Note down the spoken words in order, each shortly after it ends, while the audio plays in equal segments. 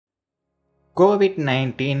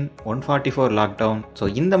COVID-19 144 lockdown. So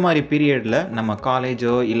இந்த மாதிரி பீரியடில் நம்ம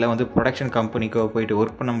காலேஜோ இல்லை ப்ரொடக்ஷன் கம்பெனிக்கோ போயிட்டு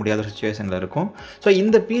ஒர்க் பண்ண முடியாத சுச்சுவேஷனில் இருக்கும். ஸோ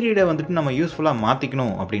இந்த பீரியடை நம்ம யூஸ்ஃபுல்லாக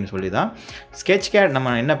மாற்றிக்கணும் அப்படின்னு சொல்லி தான் SKETCHCAD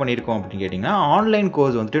நம்ம என்ன பண்ணியிருக்கோம் அப்படின்னு கேட்டிங்கன்னா ஆன்லைன்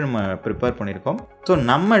கோர்ஸ் நம்ம ப்ரிப்பேர் பண்ணியிருக்கோம். ஸோ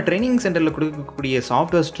நம்ம ட்ரைனிங் சென்டரில் கொடுக்கக்கூடிய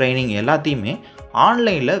சாஃப்ட்வேர்ஸ் ட்ரைனிங் எல்லாத்தையுமே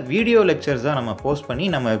ஆன்லைனில் வீடியோ லெக்சர்ஸ் தான் நம்ம போஸ்ட் பண்ணி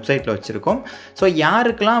நம்ம வெப்சைட்டில் வச்சுருக்கோம். ஸோ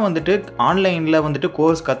யாருக்கெல்லாம் ஆன்லைனில்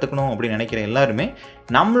கோர்ஸ் கற்றுக்கணும் அப்படின்னு நினைக்கிற எல்லாருமே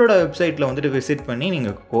நம்மளோட வெப்சைட்டில் விசிட் பண்ணி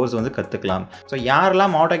நீங்கள் கோர்ஸ் கற்றுக்கலாம். ஸோ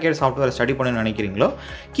யாரெல்லாம் AutoCAD சாஃப்ட்வேர் ஸ்டடி பண்ணணும்னு நினைக்கிறீங்களோ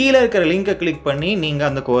கீழே இருக்கிற லிங்கை கிளிக் பண்ணி நீங்கள்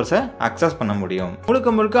அந்த கோர்ஸை அக்சஸ் பண்ண முடியும்.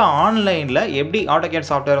 முழுக்க ஆன்லைனில் எப்படி AutoCAD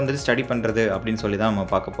சாஃப்ட்வேர் ஸ்டடி பண்ணுறது அப்படின்னு சொல்லி தான் நம்ம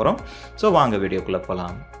பார்க்க போகிறோம். ஸோ வாங்க வீடியோக்குள்ளே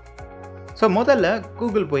போகலாம். ஸோ முதல்ல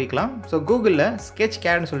கூகுள் போய்க்கலாம். ஸோ கூகுளில்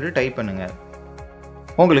SKETCHCADனு சொல்லிட்டு டைப் பண்ணுங்கள்.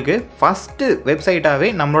 உங்களுக்கு ஃபஸ்ட்டு வெப்சைட்டாகவே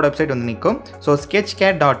நம்மளோட வெப்சைட் நிற்கும். So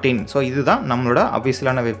sketchcad.in. ஸோ இதுதான் நம்மளோட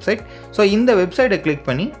அஃபிஷியலான வெப்சைட். ஸோ இந்த வெப்சைட்டை கிளிக்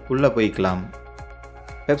பண்ணி உள்ளே போய்க்கலாம்.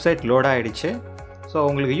 வெப்சைட் லோட் ஆகிடுச்சு. ஸோ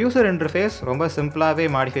உங்களுக்கு யூசர் இன்டர்ஃபேஸ் ரொம்ப சிம்பிளாகவே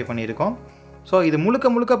மாடிஃபை பண்ணியிருக்கோம். ஸோ இது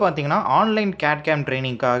முழுக்க பார்த்தீங்கன்னா ஆன்லைன் CAD CAM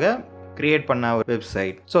ட்ரைனிங்காக கிரியேட் பண்ண ஒரு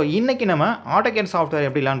வெப்சைட். ஸோ இன்றைக்கி நம்ம AutoCAD சாஃப்ட்வேர்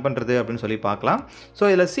எப்படி லேர்ன் பண்ணுறது அப்படின்னு சொல்லி பார்க்கலாம். ஸோ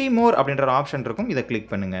இதில் see more அப்படின்ற ஒரு ஆப்ஷன் இருக்கும். இதை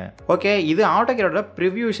கிளிக் பண்ணுங்கள். ஓகே, இது AutoCADோட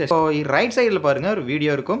ப்ரிவ்யூ செஷன். ஸோ ரைட் சைடில் பாருங்கள் ஒரு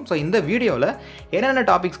வீடியோ இருக்கும். ஸோ இந்த வீடியோவில் என்னென்ன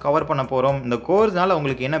டாபிக்ஸ் கவர் பண்ண போகிறோம், இந்த கோர்ஸ்னால்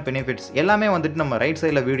உங்களுக்கு என்ன பெனிஃபிட்ஸ் எல்லாமே நம்ம ரைட்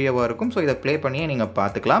சைடில் வீடியோவாக இருக்கும். ஸோ இதை ப்ளே பண்ணியே நீங்கள்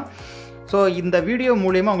பார்த்துக்கலாம். ஸோ இந்த வீடியோ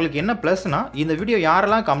மூலிமா உங்களுக்கு என்ன ப்ளஸ்னால் இந்த வீடியோ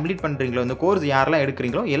யாரெல்லாம் கம்ப்ளீட் பண்ணுறீங்களோ, இந்த கோர்ஸ் யாரெல்லாம்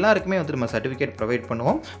எடுக்கிறீங்களோ எல்லாருக்குமே நம்ம சர்டிஃபிகேட் ப்ரொவைட்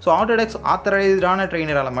பண்ணுவோம். ஸோ AUTODESK ஆத்தரைஸ்டான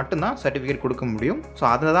ட்ரெயினரால் மட்டும்தான் சர்டிஃபிகேட் கொடுக்க முடியும். ஸோ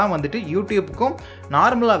அதை தான் யூடியூப்புக்கும்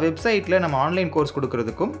நார்மலாக வெப்சைட்டில் நம்ம ஆன்லைன் கோர்ஸ்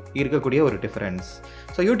கொடுக்குறதுக்கும் இருக்கக்கூடிய ஒரு டிஃப்ரென்ஸ்.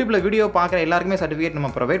 ஸோ யூடியூப்பில் வீடியோ பார்க்குற எல்லாருக்குமே சர்டிஃபிகேட்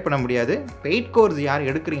நம்ம ப்ரொவைட் பண்ண முடியாது. பெய்ட் கோர்ஸ் யார்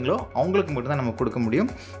எடுக்கிறீங்களோ அவங்களுக்கு மட்டும் தான் நம்ம கொடுக்க முடியும்.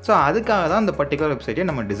 ஸோ அதுக்காக தான் இந்த பர்டிகுலர் வெப்சைட்டை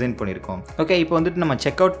நம்ம டிசைன் பண்ணியிருக்கோம். ஓகே, இப்போ நம்ம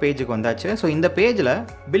செக் அவுட் பேஜுக்கு வந்தாச்சு. ஸோ இந்த பேஜில்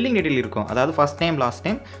பில்லிங் டீட்டெயில் இருக்கும், அதாவது first name last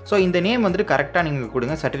name. So இந்த நேம் கரெக்டாக நீங்கள்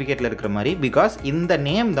கொடுங்க சர்டிஃபிகேட்டில் இருக்கிற மாதிரி. பிகாஸ் இந்த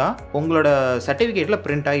நேம் தான் உங்களோட சர்டிஃபிகேட்டில்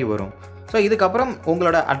பிரிண்ட் ஆகி வரும். ஸோ இதுக்கப்புறம்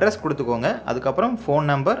உங்களோட அட்ரஸ் கொடுத்துக்கோங்க. அதுக்கப்புறம் ஃபோன்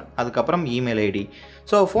நம்பர், அதுக்கப்புறம் email ID.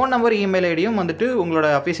 So phone number email ஐடியும் உங்களோட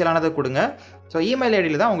அஃபிஷியலானதை கொடுங்க. ஸோ இமெயில்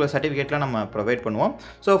ஐடியில் தான் உங்களோட சர்டிஃபிகேட்டில் நம்ம ப்ரொவைட் பண்ணுவோம்.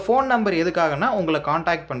 ஸோ ஃபோன் நம்பர் எதுக்காகனா உங்களை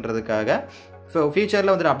காண்டாக்ட் பண்ணுறதுக்காக. ஸோ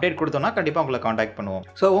ஃபியூச்சரில் அப்டேட் கொடுத்தோம்னா கண்டிப்பாக உங்களை காண்டாக்ட் பண்ணுவோம்.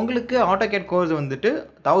 ஸோ உங்களுக்கு AutoCAD கோர்ஸ்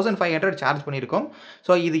 1500 சார்ஜ் பண்ணியிருக்கோம்.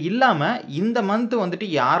 ஸோ இது இல்லாமல் இந்த மந்த்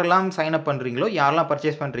யாரெல்லாம் சைன் அப் பண்ணுறீங்களோ, யாரெல்லாம்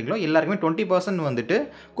பர்ச்சேஸ் பண்ணுறீங்களோ எல்லாருக்குமே 20%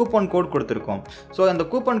 கூப்பன் கோட் கொடுத்துருக்கோம். ஸோ அந்த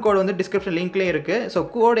கூப்பன் கோட் டிஸ்கிரிப்ஷன் லிங்க்லேயே இருக்குது. ஸோ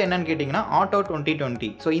கோடு என்னன்னு கேட்டிங்கன்னா AUTO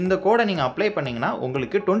 2020. ஸோ இந்த கோடை நீங்கள் அப்ளை பண்ணிங்கன்னா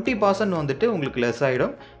உங்களுக்கு 20% உங்களுக்கு லெஸ்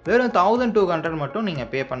ஆகிடும். வெறும் 1200 மட்டும் நீங்கள்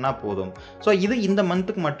பே பண்ணால் போதும். ஸோ இது இந்த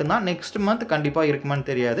மந்த்துக்கு மட்டும்தான். நெக்ஸ்ட் மந்த் கண்டிப்பாக இருக்குமான்னு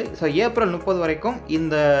தெரியாது. ஸோ ஏப்ரல் 30 வரைக்கும்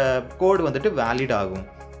இந்த கோடு வேலிட் ஆகும்.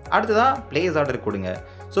 அடுத்ததாக ப்ளேஸ் ஆர்டர் கொடுங்க.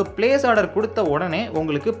 ஸோ ப்ளேஸ் ஆர்டர் கொடுத்த உடனே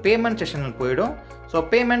உங்களுக்கு பேமெண்ட் செஷனில் போயிடும். ஸோ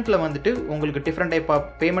பேமெண்ட்டில் உங்களுக்கு different type of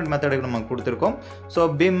payment method நம்ம கொடுத்துருக்கோம். So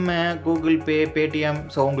Pym, Google Pay, Paytm.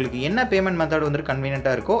 So உங்களுக்கு என்ன பேமெண்ட் மெத்தட்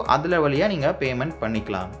கன்வீனியண்ட்டாக இருக்கோ அதில் வழியாக நீங்கள் பேமெண்ட்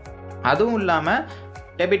பண்ணிக்கலாம். அதுவும் இல்லாமல்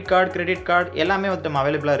டெபிட் கார்டு, கிரெடிட் கார்டு எல்லாமே நம்ம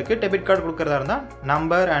அவைலபிளாக இருக்குது. டெபிட் கார்டு கொடுக்குறதா இருந்தால்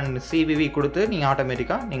நம்பர் அண்ட் CVV கொடுத்து நீங்கள்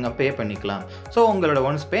ஆட்டோமேட்டிக்காக நீங்கள் பே பண்ணிக்கலாம். ஸோ உங்களோட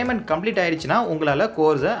ஒன்ஸ் பேமெண்ட் கம்ப்ளீட் ஆகிடுச்சுன்னா உங்களால்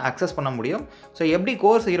கோர்ஸை அக்சஸ் பண்ண முடியும். ஸோ எப்படி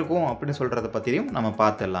கோர்ஸ் இருக்கும் அப்படின்னு சொல்கிறத பற்றியும் நம்ம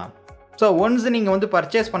பார்த்துடலாம். ஸோ ஒன்ஸ் நீங்கள்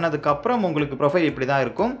பர்ச்சேஸ் பண்ணதுக்கப்புறம் உங்களுக்கு ப்ரொஃபைல் இப்படி தான்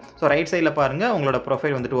இருக்கும். ஸோ ரைட் சைடில் பாருங்கள் உங்களோட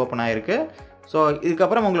ப்ரொஃபைல் ஓப்பன் ஆகிருக்கு. ஸோ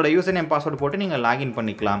இதுக்கப்புறம் உங்களோட யூசர் நேம் பாஸ்வேர்டு போட்டு நீங்கள் லாகின்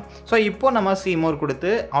பண்ணிக்கலாம். ஸோ இப்போ நம்ம see more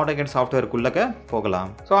கொடுத்து AutoCAD சாஃப்ட்வேருக்குள்ளே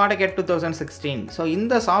போகலாம். So AutoCAD 2016. ஸோ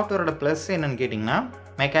இந்த சாஃப்ட்வேரோட ப்ளஸ் என்னன்னு கேட்டிங்கன்னா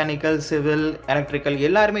மெக்கானிக்கல், சிவில், எலக்ட்ரிக்கல்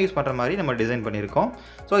எல்லாருமே யூஸ் பண்ணுற மாதிரி நம்ம டிசைன் பண்ணியிருக்கோம்.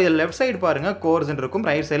 ஸோ இதில் லெஃப்ட் சைடு பாருங்கள் கோர்ஸ்ன்னு இருக்கும்,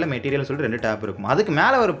 ரைட் சைடில் மெட்டீரியல் சொல்லிட்டு 2 டேப் இருக்கும். அதுக்கு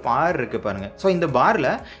மேலே ஒரு பார் இருக்குது பாருங்கள். ஸோ இந்த பாரில்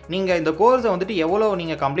நீங்கள் இந்த கோர்ஸை எவ்வளோ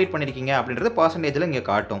நீங்கள் கம்ப்ளீட் பண்ணியிருக்கீங்க அப்படின்றது பர்சன்டேஜில் இங்கே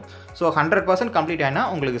காட்டும். ஸோ 100% கம்ப்ளீட் ஆனால்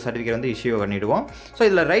உங்களுக்கு சர்டிஃபிகேட் இஷ்யூ பண்ணிவிடுவோம். ஸோ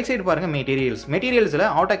இதில் ரைட் சைடு பாருங்கள் மெட்டீரியல்ஸில்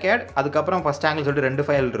AutoCAD, அதுக்கப்புறம் ஃபஸ்ட் ஆங்கிள் சொல்லிட்டு 2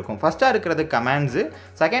 ஃபைல் இருக்கும். ஃபஸ்ட்டாக இருக்கிறது கமாண்ட்ஸு,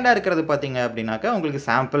 செகண்டாக இருக்கிறது பார்த்தீங்க அப்படின்னாக்கா உங்களுக்கு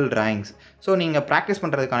சாம்பிள் டிராயிங்ஸ். ஸோ நீங்கள் ப்ராக்டிஸ்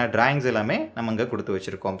பண்ணுறதுக்கான டிராயிங்ஸ் எல்லாமே நம்ம இங்கே கொடுத்து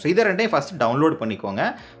வச்சுருக்கோம். ஸோ இதை ரெண்டையும் ஃபஸ்ட்டு டவுன்லோட் பண்ணிக்கோங்க.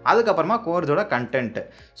 அதுக்கப்புறமா கோர்ஸோட கண்டென்ட்.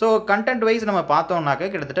 ஸோ கண்டென்ட் வைஸ் நம்ம பார்த்தோம்னாக்க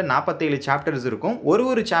கிட்டத்தட்ட 47 சாப்டர்ஸ் இருக்கும்.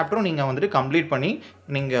 ஒரு சாப்டரும் நீங்கள் கம்ப்ளீட் பண்ணி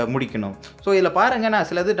நீங்கள் முடிக்கணும். ஸோ இதில் பாருங்கள், நான்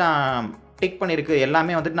சிலது நான் டிக் பண்ணியிருக்கு,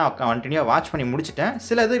 எல்லாமே நான் கண்டினியூவாக வாட்ச் பண்ணி முடிச்சிட்டேன்.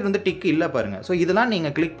 சிலது டிக் இல்லை பாருங்கள். ஸோ இதெல்லாம்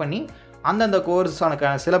நீங்கள் கிளிக் பண்ணி அந்தந்த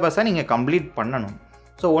கோர்ஸான சிலபஸை நீங்கள் கம்ப்ளீட் பண்ணணும்.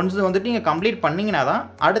 ஸோ ஒன்ஸ் நீங்கள் கம்ப்ளீட் பண்ணிங்கன்னா தான்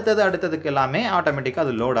அடுத்ததுக்கு எல்லாமே ஆட்டோமேட்டிக்காக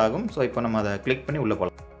அது லோட் ஆகும். ஸோ இப்போ நம்ம அதை கிளிக் பண்ணி உள்ளே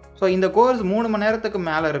போகலாம். ஸோ இந்த கோர்ஸ் 3 மணி நேரத்துக்கு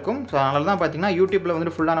மேலே இருக்கும். ஸோ அதனால தான் பார்த்தீங்கன்னா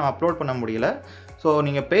யூடியூப்பில் ஃபுல்லாக நம்ம அப்லோட் பண்ண முடியல. ஸோ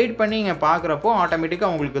நீங்கள் பெய்ட் பண்ணி நீங்கள் பார்க்குறப்போ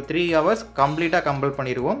ஆட்டோமேட்டிக்காக உங்களுக்கு 3 hours கம்ப்ளீட்டாக கம்ப்ளீட்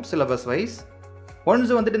பண்ணிடுவோம் சிலபஸ் வைஸ்.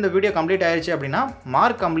 ஒன்ஸ் இந்த வீடியோ கம்ப்ளீட் ஆயிடுச்சு அப்படின்னா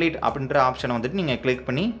மார்க் கம்ப்ளீட் அப்படின்ற ஆப்ஷனை நீங்கள் கிளிக்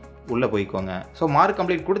பண்ணி உள்ளே போய்க்கோங்க. ஸோ மார்க்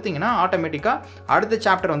கம்ப்ளீட் கொடுத்தீங்கன்னா ஆட்டோமேட்டிக்காக அடுத்த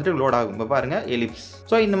சாப்டர் வந்துட்டு லோட் ஆகும். இப்போ பாருங்கள் எலிப்ஸ்.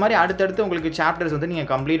 ஸோ இந்த மாதிரி அடுத்தடுத்து உங்களுக்கு சாப்டர்ஸ் வந்து நீங்கள்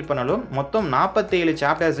கம்ப்ளீட் பண்ணணும். மொத்தம் 47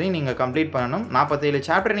 சாப்டர்ஸையும் நீங்கள் கம்ப்ளீட் பண்ணணும். 47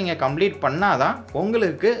 சாப்டர் நீங்கள் கம்ப்ளீட் பண்ணாதான்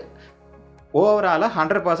உங்களுக்கு ஓவராலாக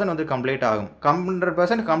 100% வந்து கம்ப்ளீட் ஆகும்.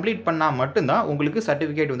 100% கம்ப்ளீட் பண்ணால் மட்டும்தான் உங்களுக்கு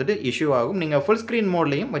சர்டிஃபிகேட் வந்துட்டு இஷ்யூ ஆகும். நீங்கள் ஃபுல் ஸ்க்ரீன்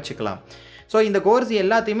மோட்லேயும் வச்சுக்கலாம். ஸோ இந்த கோர்ஸ்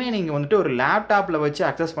எல்லாத்தையுமே நீங்கள் வந்துட்டு ஒரு லேப்டாப்பில் வச்சு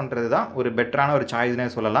அக்சஸ் பண்ணுறது தான் ஒரு பெட்டரான ஒரு சாய்ஸ்னே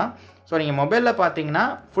சொல்லலாம். ஸோ நீங்கள் மொபைலில் பார்த்தீங்கன்னா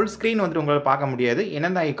ஃபுல் ஸ்க்ரீன் வந்துட்டு உங்களால் பார்க்க முடியாது.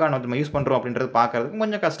 என்னென்ன ஐக்கான் வந்து நம்ம யூஸ் பண்ணுறோம் அப்படின்றது பார்க்குறதுக்கு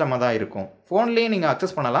கொஞ்சம் கஷ்டமாக தான் இருக்கும். ஃபோன்லேயும் நீங்கள்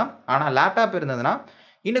அக்சஸ் பண்ணலாம். ஆனால் லேப்டாப் இருந்ததுன்னா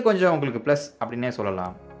இன்னும் கொஞ்சம் உங்களுக்கு ப்ளஸ் அப்படின்னே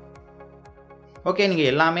சொல்லலாம். ஓகே, நீங்கள்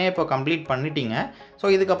எல்லாமே இப்போ கம்ப்ளீட் பண்ணிட்டீங்க. ஸோ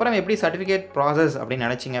இதுக்கப்புறம் எப்படி சர்டிஃபிகேட் ப்ராசஸ் அப்படின்னு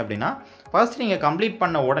நினச்சிங்க அப்படின்னா, ஃபர்ஸ்ட் நீங்கள் கம்ப்ளீட்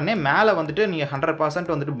பண்ண உடனே மேலே வந்துட்டு நீங்கள் 100%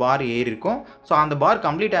 வந்துட்டு பார் ஏறி இருக்கும். ஸோ அந்த பார்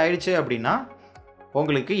கம்ப்ளீட் ஆகிடுச்சு அப்படின்னா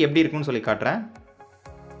உங்களுக்கு எப்படி இருக்குன்னு சொல்லி காட்டுறேன்.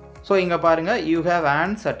 ஸோ இங்கே பாருங்கள், யூ ஹேவ்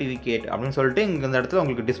அண்ட் சர்டிஃபிகேட் அப்படின்னு சொல்லிட்டு இங்கே இந்த இடத்துல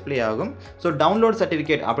உங்களுக்கு டிஸ்பிளே ஆகும். ஸோ டவுன்லோட்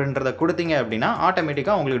சர்டிஃபிகேட் அப்படின்றத கொடுத்தீங்க அப்படின்னா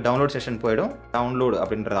ஆட்டோமேட்டிக்காக உங்களுக்கு டவுன்லோட் செஷன் போயிடும். டவுன்லோட்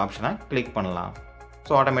அப்படின்ற ஆப்ஷனை கிளிக் பண்ணலாம்.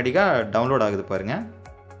 ஸோ ஆட்டோமேட்டிக்காக டவுன்லோட் ஆகுது பாருங்கள்.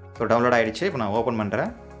 ஸோ டவுன்லோட் ஆகிடுச்சு. இப்போ நான் ஓப்பன் பண்ணுறேன்.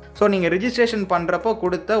 ஸோ நீங்கள் ரிஜிஸ்ட்ரேஷன் பண்ணுறப்போ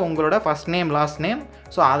கொடுத்த உங்களோட first name last name,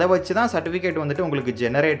 so அதை வச்சு தான் சர்டிஃபிகேட் வந்துட்டு உங்களுக்கு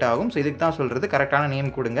ஜெனரேட் ஆகும். ஸோ இதுக்கு தான் சொல்கிறது கரெக்டான நேம்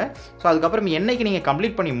கொடுங்க. ஸோ அதுக்கப்புறம் என்னைக்கு நீங்கள்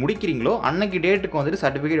கம்ப்ளீட் பண்ணி முடிக்கிறீங்களோ அன்னைக்கு டேட்டுக்கு வந்துட்டு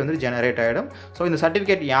சர்டிஃபிகேட் வந்துட்டு ஜெனரேட் ஆகிடும். ஸோ இந்த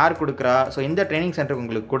சர்டிஃபிகேட் யார் கொடுக்குறா, ஸோ இந்த ட்ரைனிங் சென்டருக்கு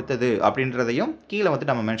உங்களுக்கு கொடுத்தது அப்படின்றதையும் கீழே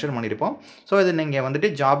வந்துட்டு நம்ம மென்ஷன் பண்ணியிருப்போம். ஸோ இது நீங்கள்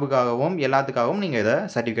வந்துட்டு ஜாபுக்காகவும் எல்லாத்துக்காகவும் நீங்கள் இதை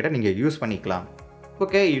சர்டிஃபிகேட்டை நீங்கள் யூஸ் பண்ணிக்கலாம்.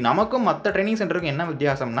 ஓகே, நமக்கும் மற்ற ட்ரைனிங் சென்டருக்கும் என்ன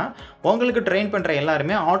வித்தியாசம்னா, உங்களுக்கு ட்ரெயின் பண்ணுற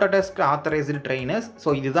எல்லாருமே ஆட்டோடெஸ்க் ஆத்தரைஸ்டு ட்ரெயினர்ஸ்.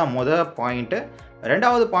 ஸோ இதுதான் முதல் பாயிண்ட்டு.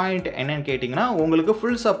 ரெண்டாவது பாயிண்ட் என்னன்னு கேட்டிங்கன்னா, உங்களுக்கு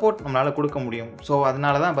ஃபுல் சப்போர்ட் நம்மளால் கொடுக்க முடியும். ஸோ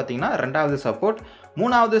அதனால தான் பார்த்தீங்கன்னா ரெண்டாவது சப்போர்ட்.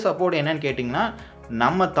 மூணாவது சப்போர்ட் என்னன்னு கேட்டிங்கன்னா,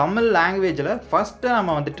 நம்ம தமிழ் லாங்குவேஜில் ஃபஸ்ட்டு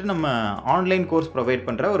நம்ம வந்துட்டு நம்ம ஆன்லைன் கோர்ஸ் ப்ரொவைட்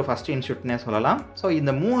பண்ணுற ஒரு ஃபஸ்ட் இன்ஸ்டியூட்னே சொல்லலாம். ஸோ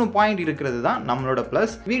இந்த 3 பாயிண்ட் இருக்கிறது தான் நம்மளோட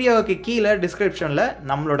ப்ளஸ். வீடியோவுக்கு கீழே டிஸ்கிரிப்ஷனில்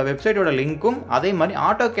நம்மளோட வெப்சைட்டோட லிங்க்கும் அதே மாதிரி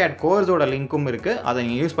ஆட்டோகேட் கோர்ஸோட லிங்க்கும் இருக்குது. அதை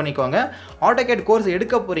நீங்கள் யூஸ் பண்ணிக்கோங்க. ஆட்டோகேட் கோர்ஸ்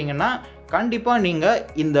எடுக்க போகிறீங்கன்னா கண்டிப்பாக நீங்கள்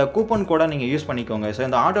இந்த கூப்பன் கோடை நீங்கள் யூஸ் பண்ணிக்கோங்க. ஸோ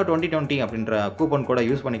இந்த ஆட்டோ 2020 அப்படின்ற கூப்பன் கோடை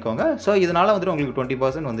யூஸ் பண்ணிக்கோங்க. ஸோ இதனால் வந்துட்டு உங்களுக்கு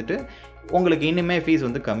 20% வந்துட்டு உங்களுக்கு இன்னுமே ஃபீஸ்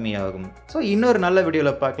வந்து கம்மியாகும். ஸோ இன்னொரு நல்ல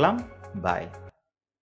வீடியோவில் பார்க்கலாம். பாய்.